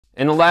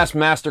In the last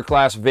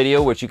Masterclass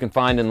video, which you can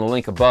find in the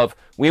link above,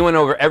 we went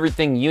over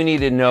everything you need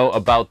to know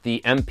about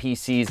the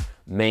MPC's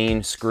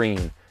main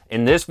screen.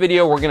 In this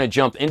video, we're going to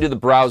jump into the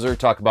browser,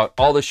 talk about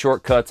all the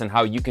shortcuts and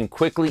how you can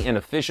quickly and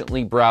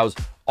efficiently browse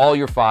all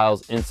your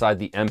files inside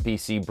the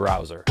MPC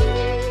browser.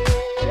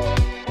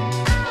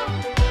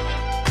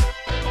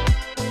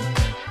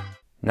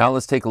 Now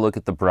let's take a look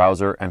at the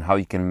browser and how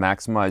you can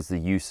maximize the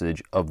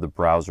usage of the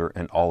browser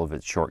and all of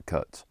its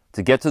shortcuts.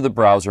 To get to the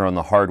browser on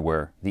the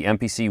hardware, the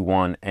MPC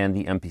 1 and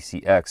the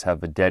MPC X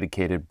have a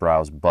dedicated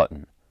browse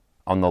button.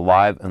 On the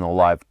Live and the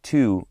Live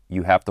 2,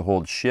 you have to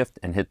hold Shift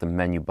and hit the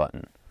menu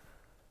button.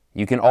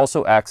 You can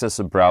also access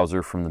the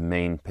browser from the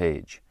main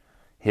page.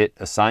 Hit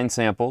Assign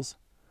Samples,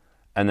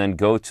 and then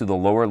go to the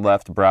lower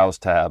left Browse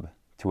tab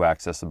to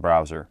access the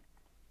browser.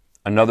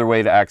 Another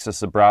way to access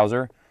the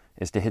browser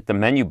is to hit the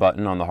menu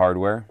button on the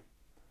hardware,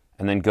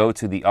 and then go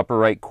to the upper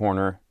right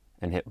corner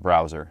and hit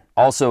Browser.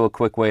 Also, a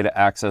quick way to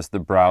access the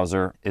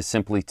browser is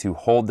simply to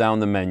hold down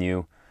the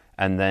menu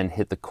and then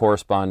hit the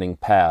corresponding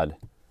pad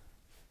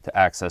to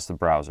access the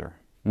browser.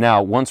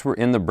 Now, once we're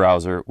in the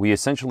browser, we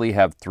essentially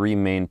have three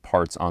main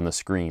parts on the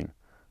screen.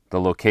 The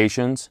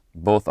locations,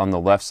 both on the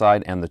left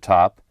side and the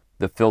top,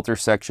 the filter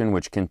section,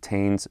 which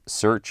contains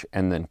search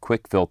and then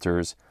quick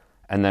filters,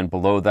 and then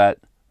below that,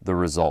 the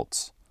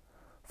results.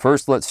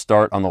 First, let's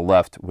start on the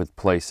left with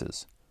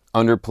Places.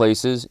 Under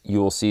Places, you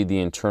will see the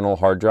internal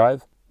hard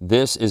drive.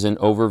 This is an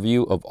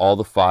overview of all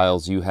the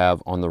files you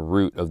have on the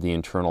root of the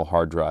internal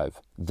hard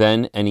drive.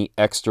 Then any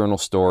external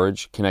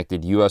storage,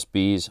 connected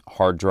USBs,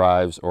 hard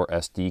drives, or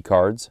SD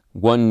cards.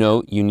 One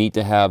note, you need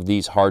to have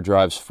these hard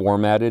drives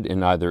formatted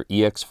in either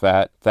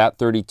exFAT,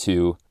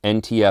 FAT32,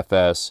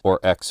 NTFS,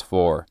 or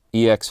X4.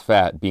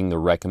 exFAT being the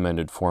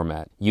recommended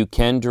format. You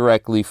can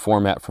directly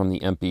format from the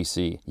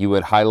MPC. You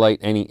would highlight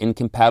any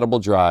incompatible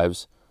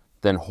drives,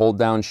 then hold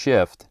down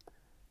Shift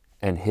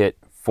and hit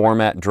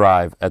Format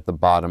Drive at the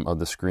bottom of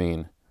the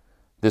screen.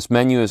 This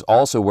menu is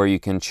also where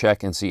you can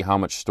check and see how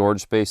much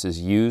storage space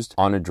is used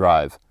on a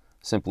drive.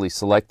 Simply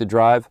select the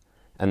drive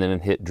and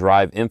then hit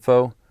Drive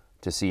Info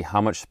to see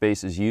how much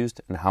space is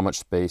used and how much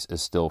space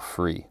is still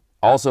free.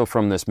 Also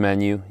from this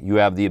menu, you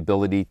have the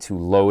ability to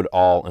load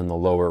all in the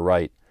lower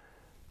right.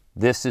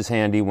 This is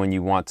handy when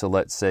you want to,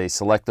 let's say,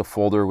 select a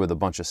folder with a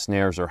bunch of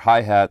snares or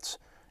hi-hats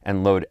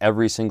and load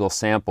every single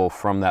sample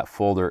from that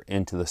folder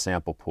into the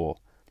sample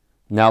pool.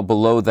 Now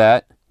below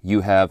that,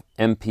 you have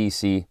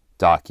MPC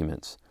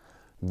Documents.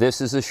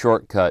 This is a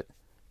shortcut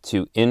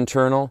to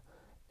internal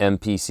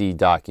MPC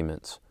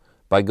Documents.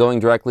 By going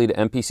directly to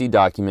MPC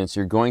Documents,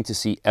 you're going to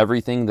see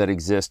everything that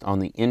exists on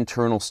the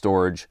internal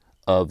storage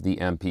of the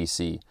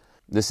MPC.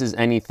 This is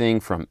anything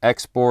from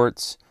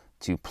exports,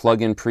 to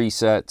plugin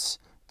presets,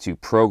 to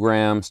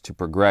programs, to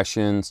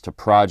progressions, to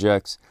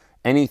projects,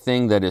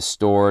 anything that is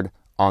stored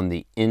on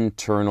the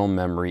internal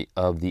memory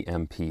of the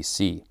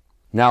MPC.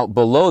 Now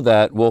below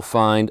that, we'll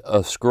find a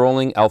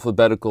scrolling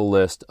alphabetical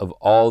list of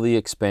all the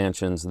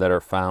expansions that are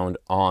found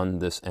on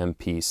this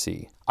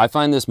MPC. I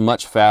find this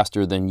much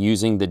faster than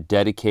using the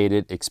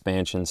dedicated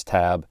expansions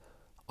tab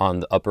on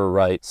the upper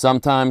right.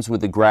 Sometimes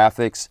with the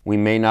graphics, we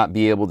may not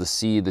be able to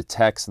see the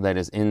text that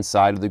is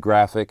inside of the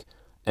graphic,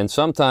 and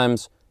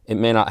sometimes it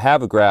may not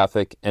have a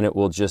graphic and it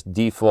will just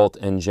default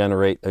and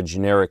generate a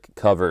generic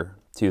cover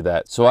to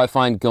that. So I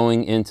find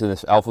going into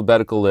this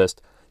alphabetical list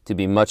to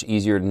be much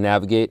easier to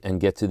navigate and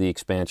get to the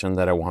expansion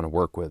that I want to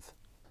work with.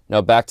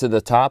 Now back to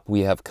the top,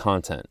 we have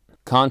Content.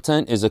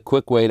 Content is a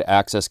quick way to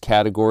access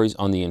categories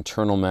on the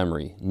internal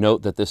memory.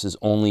 Note that this is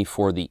only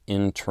for the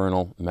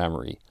internal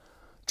memory.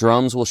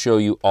 Drums will show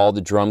you all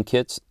the drum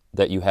kits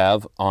that you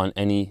have on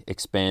any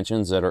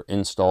expansions that are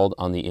installed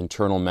on the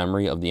internal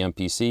memory of the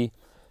MPC.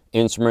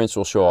 Instruments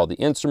will show all the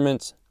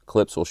instruments.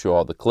 Clips will show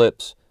all the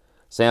clips.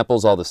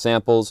 Samples, all the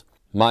samples.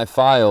 My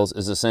Files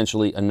is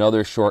essentially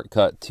another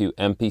shortcut to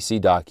MPC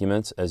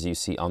Documents, as you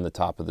see on the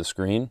top of the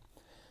screen.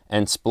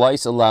 And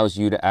Splice allows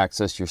you to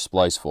access your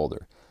Splice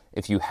folder.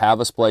 If you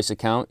have a Splice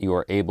account, you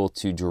are able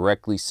to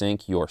directly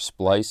sync your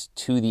Splice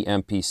to the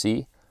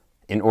MPC.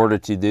 In order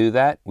to do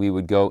that, we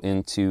would go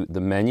into the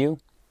menu,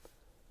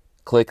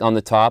 click on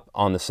the top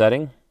on the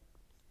setting,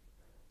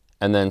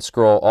 and then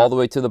scroll all the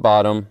way to the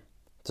bottom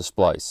to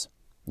Splice.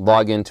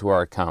 Log into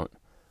our account.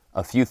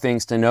 A few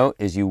things to note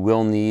is you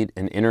will need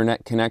an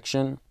internet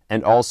connection,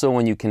 and also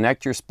when you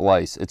connect your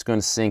Splice, it's going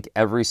to sync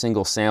every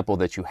single sample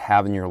that you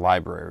have in your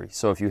library.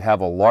 So if you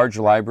have a large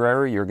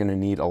library, you're going to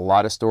need a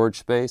lot of storage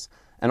space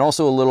and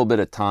also a little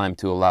bit of time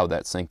to allow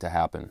that sync to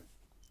happen.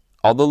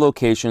 All the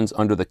locations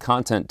under the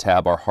Content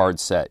tab are hard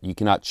set. You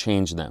cannot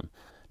change them.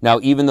 Now,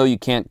 even though you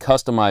can't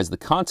customize the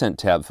Content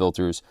tab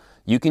filters,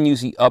 you can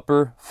use the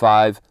upper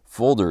 5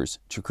 folders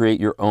to create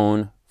your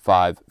own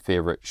 5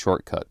 favorite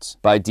shortcuts.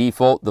 By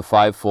default, the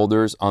 5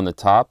 folders on the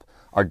top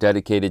are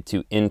dedicated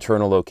to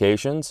internal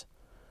locations,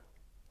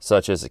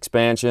 such as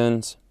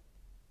expansions,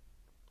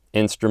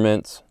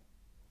 instruments,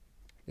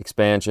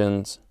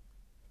 expansions,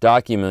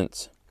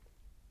 documents,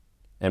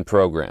 and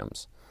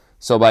programs.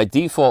 So by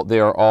default, they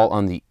are all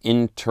on the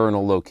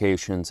internal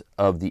locations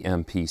of the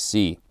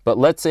MPC. But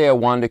let's say I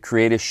wanted to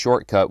create a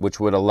shortcut which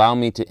would allow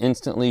me to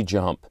instantly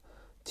jump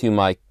to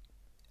my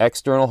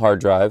external hard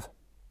drive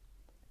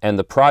and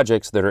the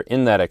projects that are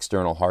in that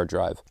external hard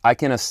drive. I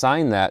can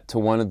assign that to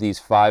one of these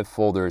 5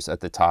 folders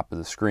at the top of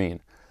the screen.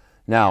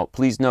 Now,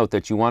 please note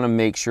that you want to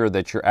make sure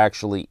that you're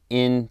actually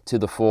into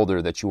the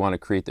folder that you want to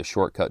create the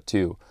shortcut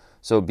to.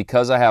 So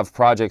because I have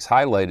projects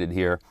highlighted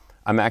here,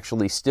 I'm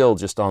actually still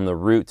just on the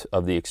root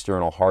of the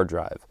external hard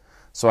drive.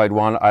 So I'd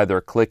want to either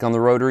click on the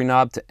rotary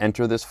knob to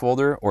enter this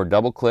folder or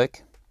double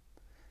click.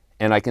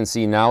 And I can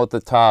see now at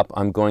the top,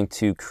 I'm going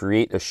to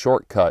create a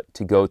shortcut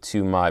to go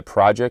to my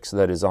projects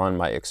that is on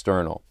my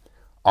external.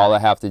 All I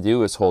have to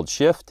do is hold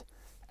Shift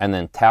and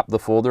then tap the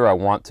folder I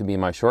want to be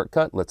my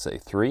shortcut, let's say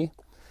 3.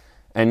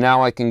 And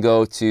now I can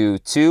go to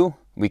 2.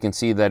 We can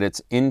see that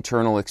it's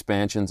internal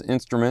expansions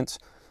instruments.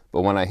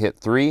 But when I hit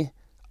 3,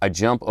 I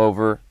jump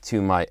over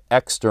to my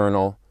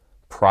external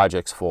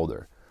projects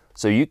folder.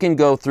 So you can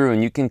go through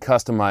and you can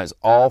customize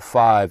all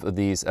 5 of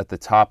these at the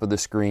top of the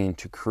screen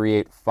to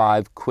create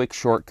 5 quick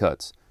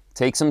shortcuts.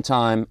 Take some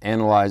time,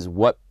 analyze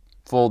what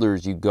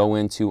folders you go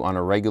into on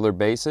a regular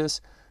basis,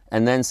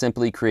 and then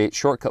simply create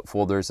shortcut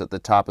folders at the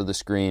top of the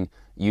screen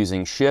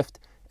using Shift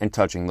and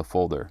touching the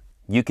folder.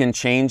 You can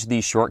change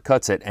these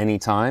shortcuts at any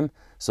time.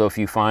 So if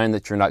you find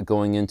that you're not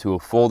going into a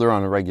folder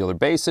on a regular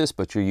basis,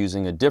 but you're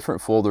using a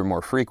different folder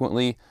more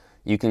frequently,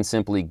 you can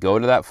simply go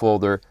to that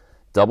folder,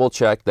 double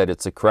check that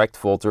it's the correct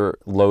folder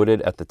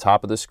loaded at the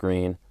top of the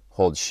screen,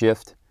 hold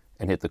Shift,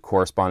 and hit the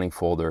corresponding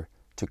folder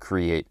to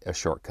create a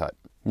shortcut.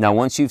 Now,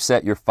 once you've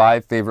set your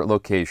 5 favorite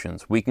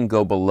locations, we can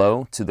go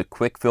below to the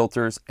quick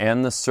filters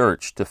and the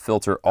search to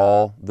filter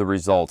all the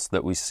results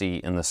that we see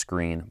in the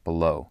screen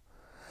below.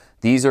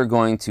 These are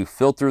going to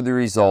filter the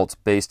results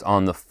based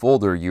on the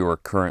folder you are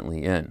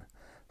currently in.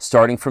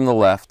 Starting from the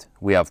left,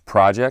 we have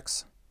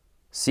projects,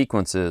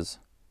 sequences,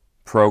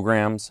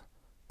 programs,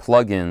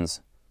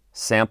 plugins,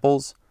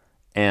 samples,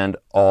 and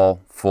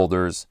all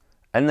folders,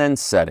 and then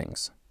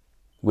settings.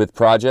 With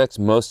projects,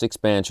 most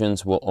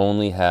expansions will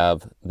only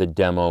have the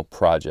demo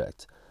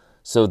project.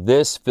 So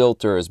this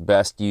filter is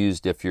best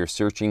used if you're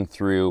searching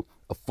through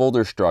a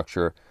folder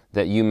structure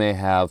that you may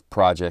have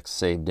projects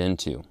saved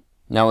into.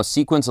 Now, a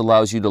sequence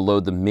allows you to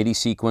load the MIDI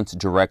sequence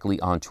directly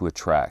onto a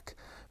track.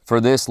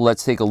 For this,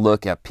 let's take a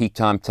look at Peak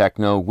Time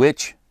Techno,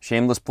 which,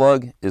 shameless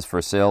plug, is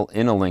for sale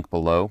in a link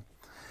below.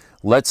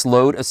 Let's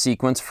load a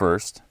sequence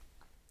first.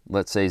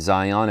 Let's say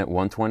Zion at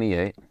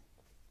 128.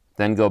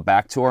 Then go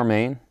back to our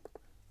main,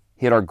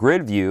 hit our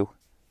grid view,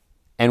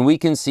 and we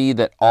can see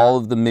that all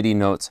of the MIDI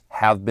notes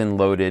have been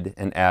loaded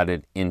and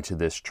added into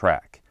this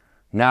track.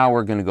 Now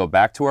we're going to go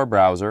back to our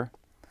browser,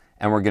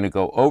 and we're going to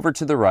go over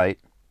to the right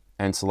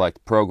and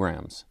select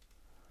Programs.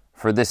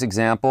 For this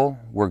example,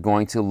 we're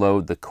going to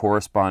load the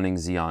corresponding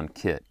Xeon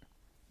kit.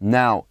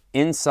 Now,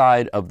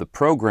 inside of the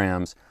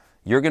programs,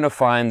 you're going to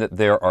find that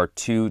there are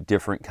 2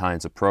 different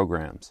kinds of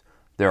programs.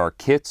 There are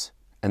kits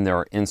and there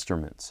are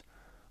instruments.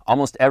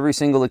 Almost every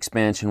single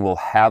expansion will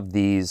have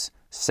these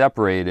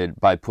separated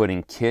by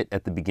putting kit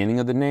at the beginning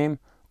of the name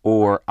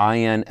or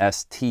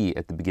INST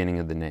at the beginning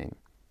of the name.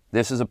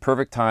 This is a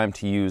perfect time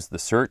to use the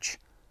search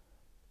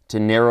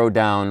to narrow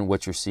down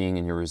what you're seeing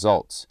in your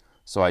results.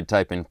 So I'd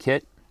type in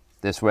kit.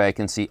 This way I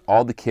can see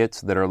all the kits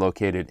that are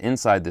located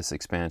inside this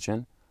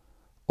expansion.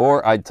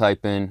 Or I'd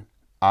type in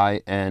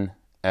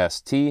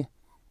INST,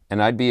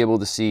 and I'd be able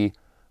to see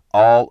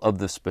all of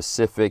the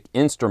specific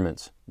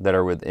instruments that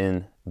are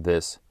within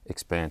this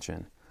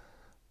expansion.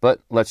 But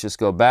let's just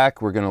go back.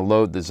 We're going to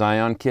load the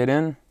Zion kit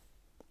in.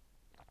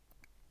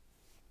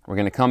 We're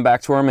going to come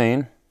back to our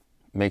main,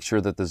 make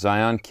sure that the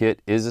Zion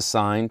kit is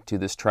assigned to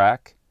this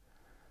track.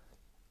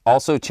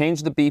 Also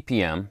change the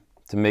BPM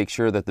to make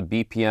sure that the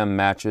BPM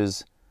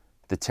matches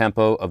the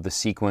tempo of the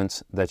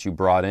sequence that you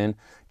brought in,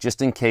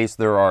 just in case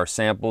there are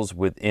samples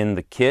within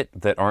the kit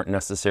that aren't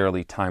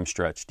necessarily time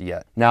stretched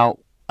yet. Now,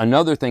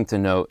 another thing to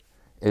note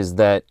is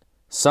that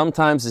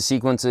sometimes the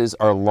sequences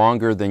are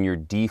longer than your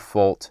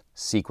default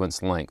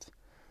sequence length.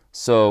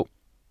 So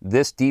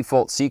this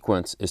default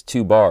sequence is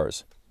 2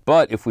 bars.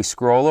 But if we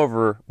scroll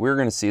over, we're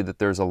going to see that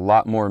there's a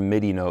lot more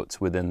MIDI notes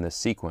within this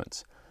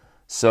sequence.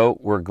 So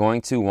we're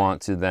going to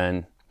want to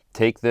then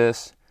take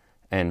this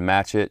and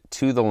match it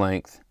to the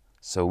length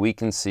so we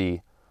can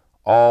see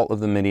all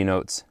of the MIDI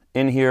notes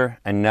in here.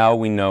 And now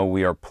we know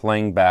we are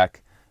playing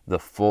back the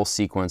full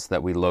sequence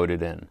that we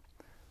loaded in.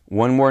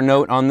 One more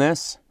note on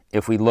this.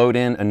 If we load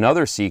in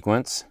another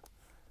sequence,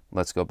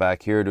 let's go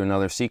back here to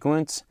another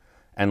sequence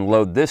and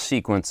load this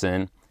sequence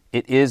in,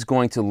 it is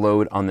going to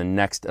load on the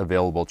next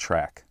available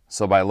track.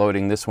 So by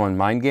loading this one,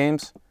 Mind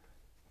Games,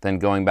 then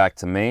going back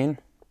to main,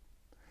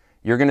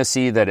 you're going to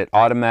see that it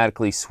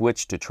automatically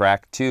switched to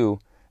track 2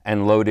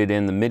 and loaded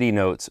in the MIDI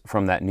notes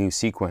from that new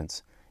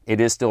sequence.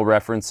 It is still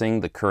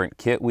referencing the current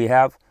kit we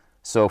have,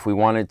 so if we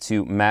wanted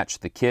to match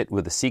the kit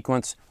with the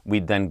sequence,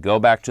 we'd then go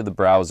back to the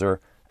browser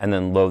and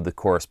then load the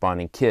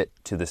corresponding kit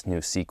to this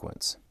new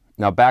sequence.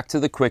 Now back to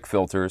the quick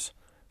filters,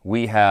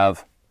 we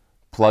have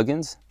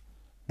plugins,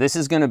 This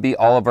is going to be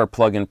all of our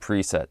plugin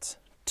presets.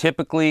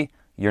 Typically,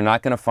 you're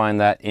not going to find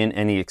that in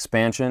any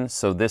expansion,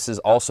 so this is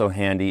also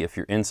handy if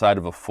you're inside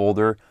of a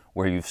folder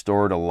where you've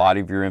stored a lot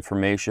of your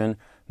information.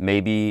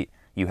 Maybe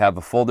you have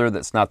a folder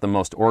that's not the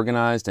most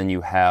organized and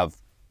you have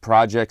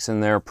projects in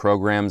there,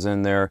 programs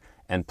in there,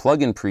 and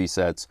plugin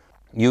presets.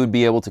 You would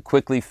be able to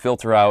quickly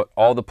filter out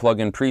all the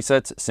plugin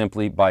presets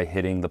simply by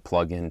hitting the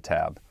plugin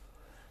tab.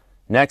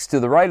 Next to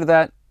the right of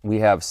that, we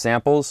have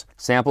samples.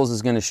 Samples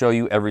is going to show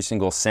you every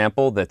single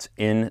sample that's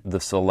in the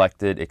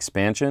selected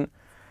expansion.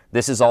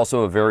 This is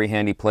also a very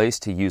handy place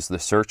to use the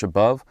search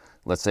above.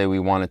 Let's say we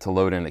wanted to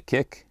load in a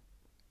kick.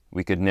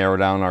 We could narrow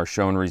down our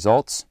shown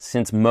results.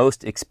 Since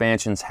most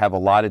expansions have a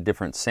lot of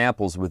different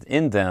samples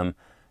within them,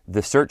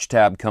 the search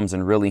tab comes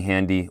in really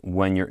handy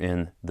when you're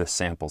in the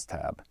samples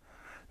tab.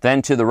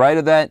 Then to the right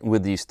of that,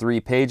 with these 3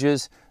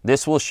 pages,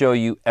 this will show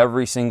you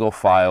every single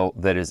file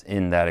that is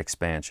in that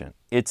expansion.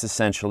 It's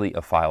essentially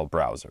a file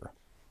browser.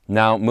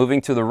 Now,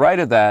 moving to the right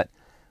of that,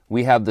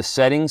 we have the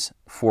settings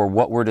for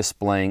what we're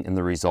displaying in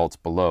the results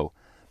below.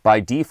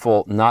 By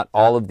default, not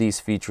all of these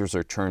features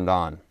are turned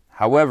on.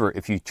 However,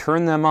 if you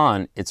turn them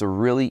on, it's a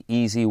really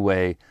easy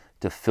way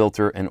to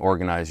filter and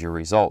organize your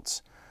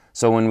results.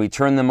 So when we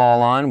turn them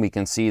all on, we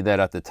can see that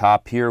at the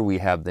top here, we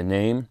have the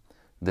name,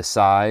 the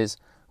size,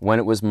 when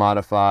it was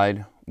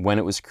modified, when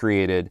it was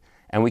created,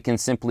 and we can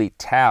simply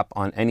tap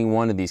on any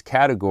one of these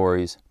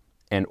categories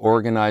and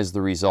organize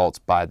the results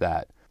by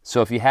that.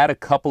 So if you had a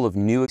couple of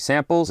new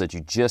samples that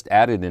you just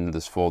added into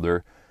this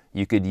folder,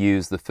 you could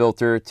use the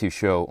filter to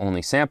show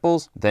only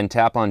samples, then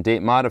tap on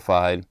date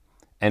modified,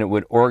 and it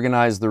would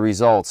organize the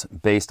results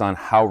based on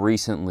how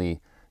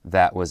recently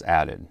that was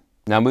added.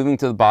 Now moving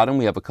to the bottom,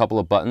 we have a couple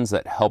of buttons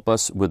that help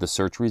us with the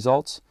search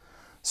results.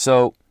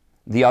 So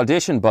the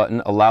audition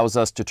button allows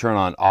us to turn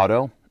on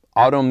auto.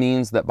 Auto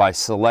means that by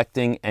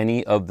selecting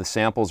any of the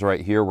samples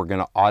right here, we're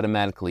going to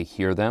automatically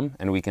hear them,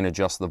 and we can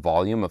adjust the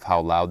volume of how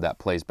loud that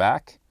plays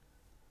back.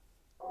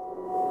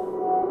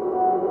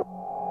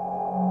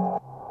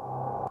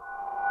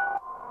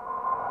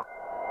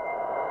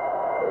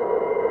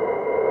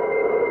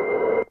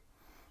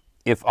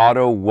 If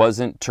auto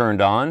wasn't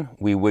turned on,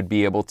 we would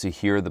be able to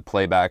hear the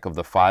playback of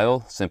the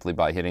file simply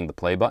by hitting the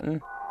play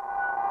button.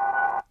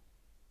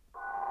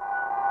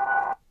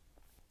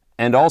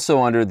 And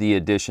also under the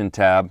Addition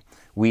tab,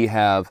 we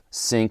have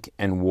Sync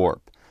and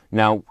Warp.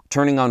 Now,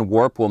 turning on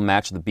Warp will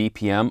match the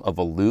BPM of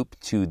a loop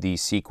to the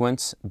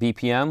sequence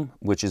BPM,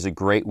 which is a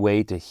great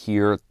way to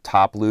hear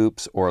top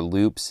loops or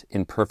loops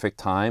in perfect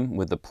time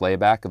with the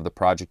playback of the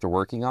project you're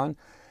working on.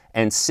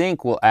 And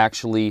Sync will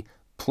actually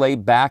play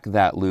back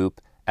that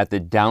loop at the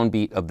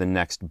downbeat of the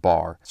next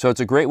bar. So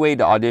it's a great way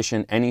to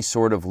audition any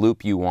sort of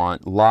loop you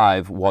want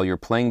live while you're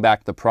playing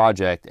back the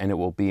project, and it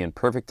will be in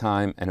perfect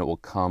time and it will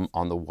come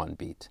on the 1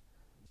 beat.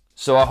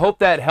 So I hope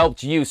that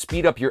helped you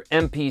speed up your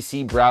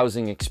MPC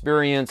browsing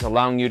experience,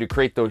 allowing you to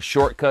create those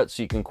shortcuts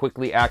so you can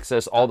quickly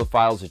access all the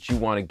files that you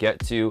want to get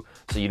to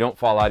so you don't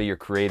fall out of your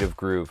creative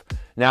groove.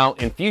 Now,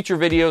 in future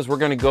videos, we're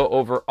going to go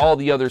over all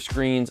the other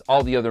screens,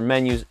 all the other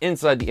menus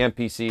inside the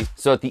MPC.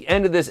 So at the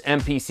end of this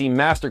MPC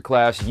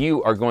Masterclass,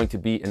 you are going to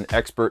be an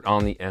expert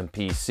on the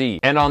MPC.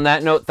 And on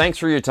that note, thanks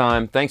for your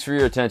time. Thanks for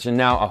your attention.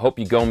 Now, I hope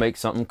you go make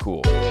something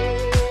cool.